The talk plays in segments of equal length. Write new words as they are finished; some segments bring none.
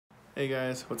Hey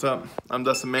guys, what's up? I'm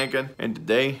Dustin Mankin, and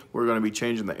today we're going to be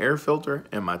changing the air filter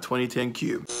in my 2010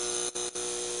 Cube.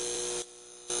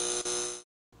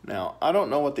 Now, I don't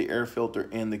know what the air filter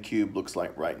in the Cube looks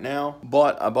like right now,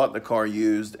 but I bought the car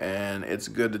used, and it's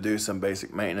good to do some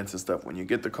basic maintenance and stuff when you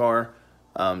get the car.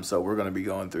 So we're going to be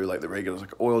going through like the regular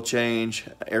oil change,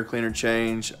 air cleaner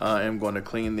change. I am going to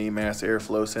clean the mass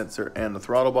airflow sensor and the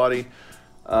throttle body.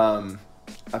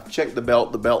 I've checked the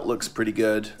belt. The belt looks pretty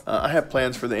good. I have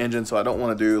plans for the engine, so I don't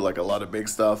want to do like a lot of big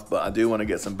stuff, but I do want to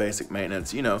get some basic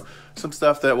maintenance, you know, some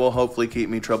stuff that will hopefully keep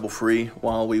me trouble-free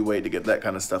while we wait to get that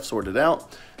kind of stuff sorted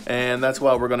out. And that's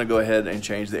why we're going to go ahead and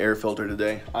change the air filter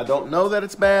today. I don't know that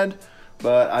it's bad,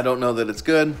 but I don't know that it's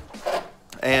good.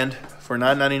 And for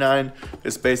 $9.99,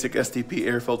 this basic STP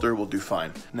air filter will do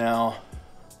fine. Now,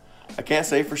 I can't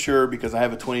say for sure because I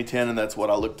have a 2010 and that's what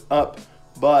I looked up.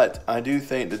 But I do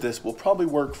think that this will probably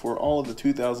work for all of the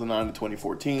 2009 to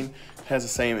 2014. It has the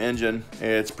same engine.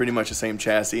 It's pretty much the same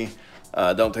chassis.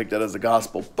 Don't take that as a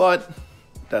gospel, but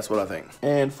that's what I think.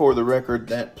 And for the record,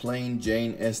 that plain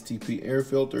Jane STP air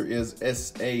filter is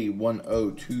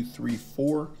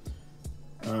SA10234.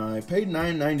 I paid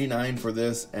 $9.99 for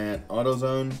this at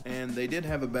AutoZone, and they did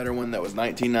have a better one that was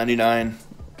 $19.99,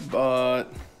 but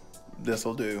this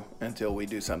will do until we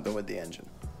do something with the engine.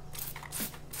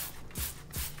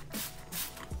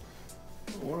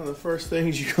 One of the first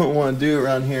things you're going to want to do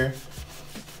around here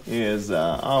is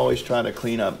I always try to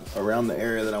clean up around the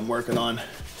area that I'm working on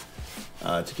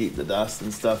to keep the dust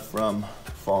and stuff from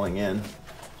falling in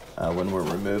when we're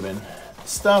removing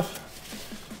stuff.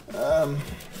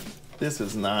 This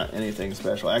is not anything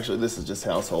special. Actually, this is just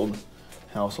household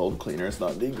cleaner. It's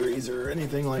not degreaser or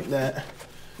anything like that.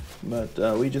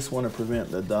 But we just want to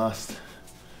prevent the dust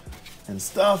and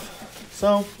stuff.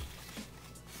 So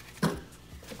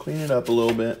clean it up a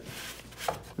little bit,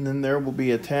 and then there will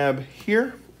be a tab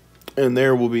here, and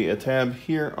there will be a tab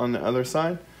here on the other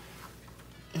side,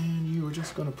 and you are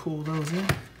just going to pull those in,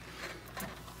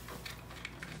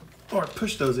 or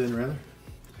push those in rather,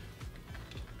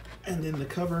 and then the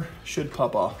cover should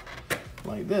pop off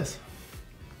like this,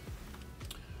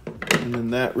 and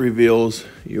then that reveals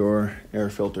your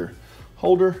air filter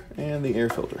holder and the air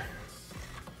filter.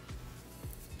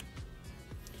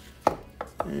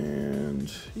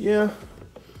 And yeah,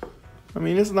 I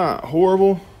mean, it's not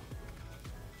horrible.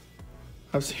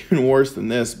 I've seen worse than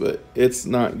this, but it's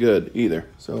not good either.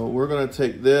 So we're gonna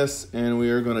take this and we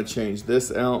are gonna change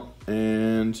this out,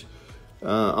 and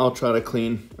I'll try to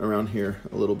clean around here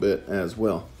a little bit as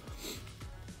well.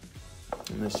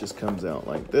 And this just comes out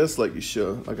like this, like I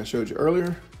showed you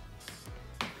earlier.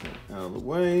 Out of the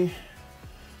way,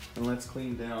 and let's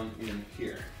clean down in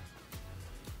here.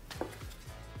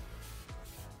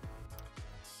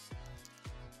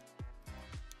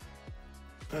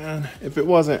 And if it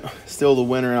wasn't still the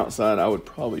winter outside, I would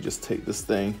probably just take this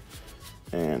thing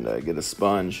and get a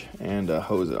sponge and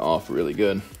hose it off really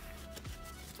good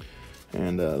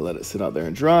and let it sit out there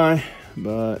and dry.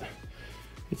 But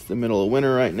it's the middle of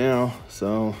winter right now,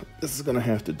 so this is gonna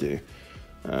have to do.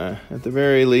 At the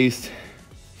very least,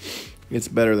 it's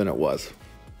better than it was.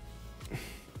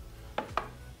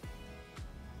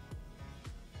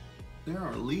 There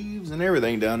are leaves and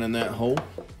everything down in that hole.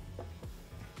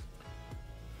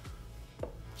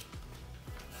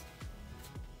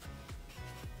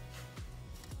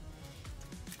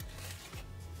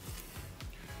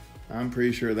 I'm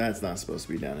pretty sure that's not supposed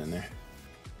to be down in there.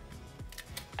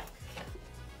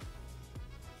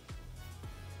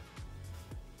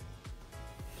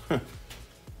 Huh.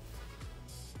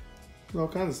 There's all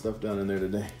kinds of stuff down in there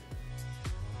today.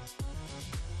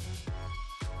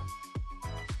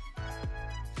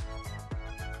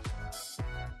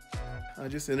 I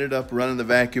just ended up running the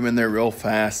vacuum in there real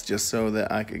fast just so that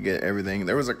I could get everything.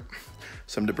 There was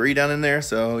some debris down in there,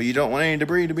 so you don't want any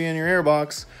debris to be in your air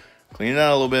box. Clean it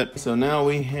out a little bit. So now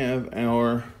we have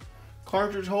our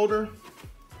cartridge holder,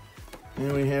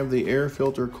 and we have the air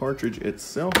filter cartridge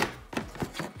itself.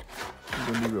 It's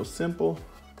gonna be real simple.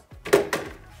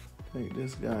 Take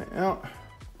this guy out,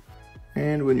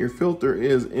 and when your filter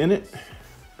is in it,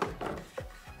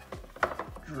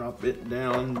 drop it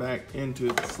down back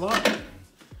into the slot.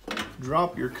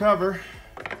 Drop your cover,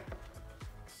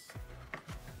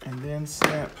 and then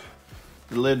snap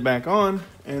the lid back on,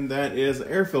 and that is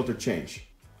air filter change.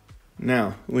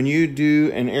 Now, when you do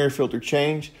an air filter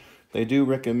change, they do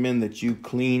recommend that you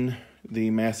clean the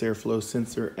mass airflow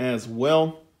sensor as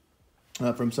well,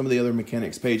 from some of the other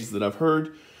mechanics pages that I've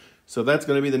heard. So that's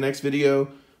going to be the next video.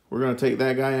 We're going to take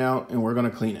that guy out and we're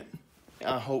going to clean it.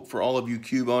 I hope for all of you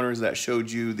Cube owners that showed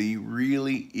you the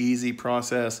really easy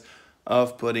process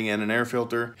of putting in an air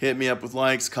filter. Hit me up with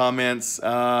likes, comments.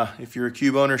 If you're a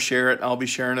Cube owner, share it. I'll be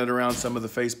sharing it around some of the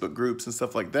Facebook groups and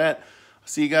stuff like that.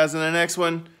 See you guys in the next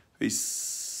one.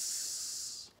 Peace.